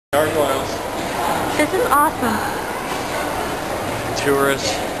Gargoyles. This is awesome.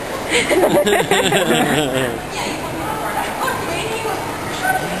 Tourists.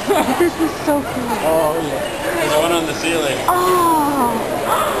 This is so cool. Oh yeah. There's one on the ceiling. Oh,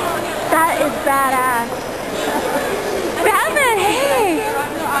 that is badass. Batman, hey!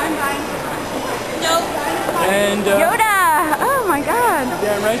 And Yoda! Oh my god.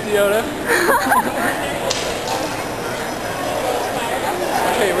 damn right, Yoda.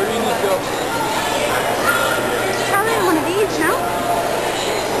 Okay, where do you need to go? Probably one of these, no?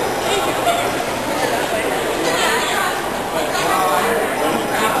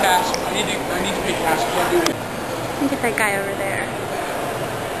 Cash. I need to pay cash. Can't do it. Look at that guy over there.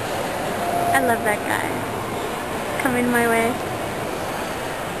 I love that guy. Coming my way.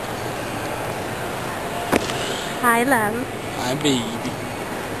 Hi, love. Hi, baby.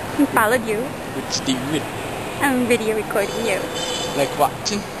 I followed you. Let's do it. I'm video recording you. Like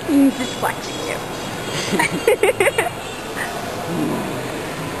watching? I'm just watching you.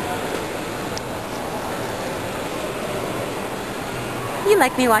 You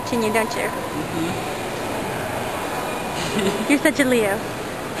like me watching you, don't you? Mm-hmm. You're such a Leo.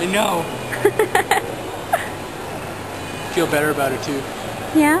 I know. Feel better about it too.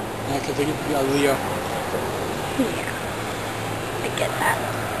 Yeah? Yeah, because I get to be a Leo. Yeah. I get that.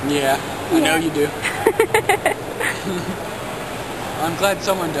 Yeah, I know Yeah. you do. I'm glad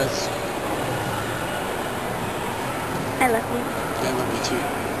someone does. I love you. I love you too.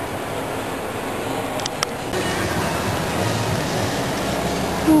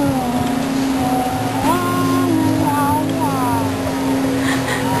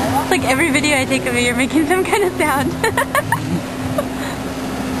 Like every video I take of you, you're making some kind of sound.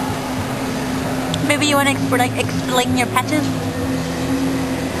 Maybe you want to explain your patches?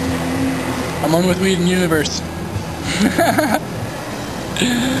 I'm on with Weed in Universe.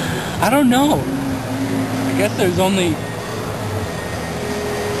 I don't know. I guess there's only...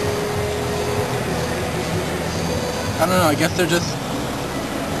 I don't know, I guess they're just...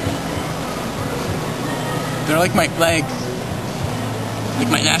 They're like my flags. Like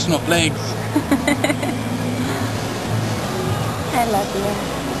my national flags. I love you.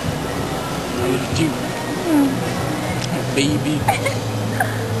 I love you too. Oh, baby.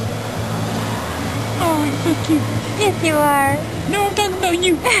 Oh, it's so cute. Yes, you are. No, I'm talking about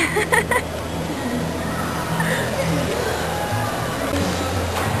you.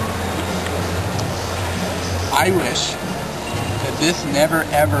 I wish that this never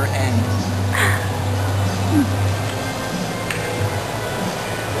ever ends.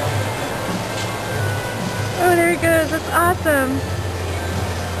 Oh, there it goes. That's awesome.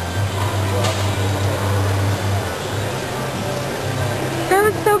 That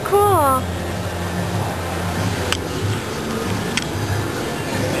was so cool.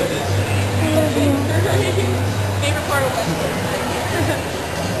 I love you. Favorite part of Western.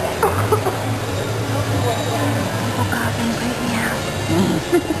 Oh God, I'm breaking out.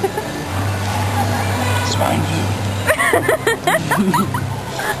 Swine flu.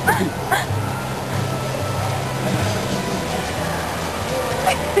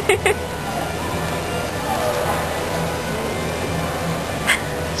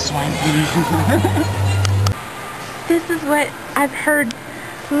 Swine flu. This is what I've heard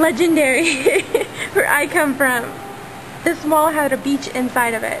legendary where I come from. This mall had a beach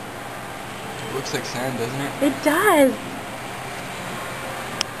inside of it. It looks like sand, doesn't it? It does.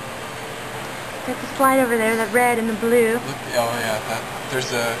 Got the slide over there, the red and the blue. Look, oh yeah, there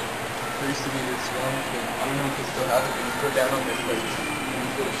used to be this one thing, I don't know if it still has it, but you go down on this like,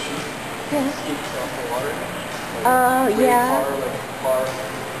 little sheet, Yeah. skate across the water. Oh, yeah. Car,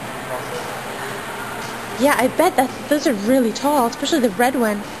 Yeah, I bet those are really tall, especially the red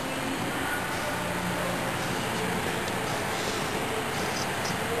one.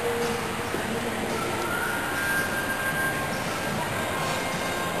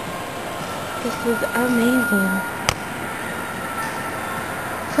 This is amazing.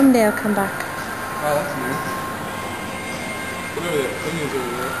 Someday I'll come back. Oh, that's new. Look over there, Onions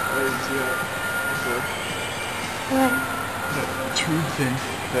over there. I didn't see that before. What? That tube thing.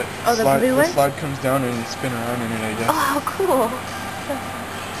 That Oh, the blue one? The slide comes down and you spin around in it, I guess. Oh, how cool.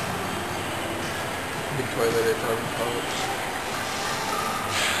 Big toilet, they probably call it.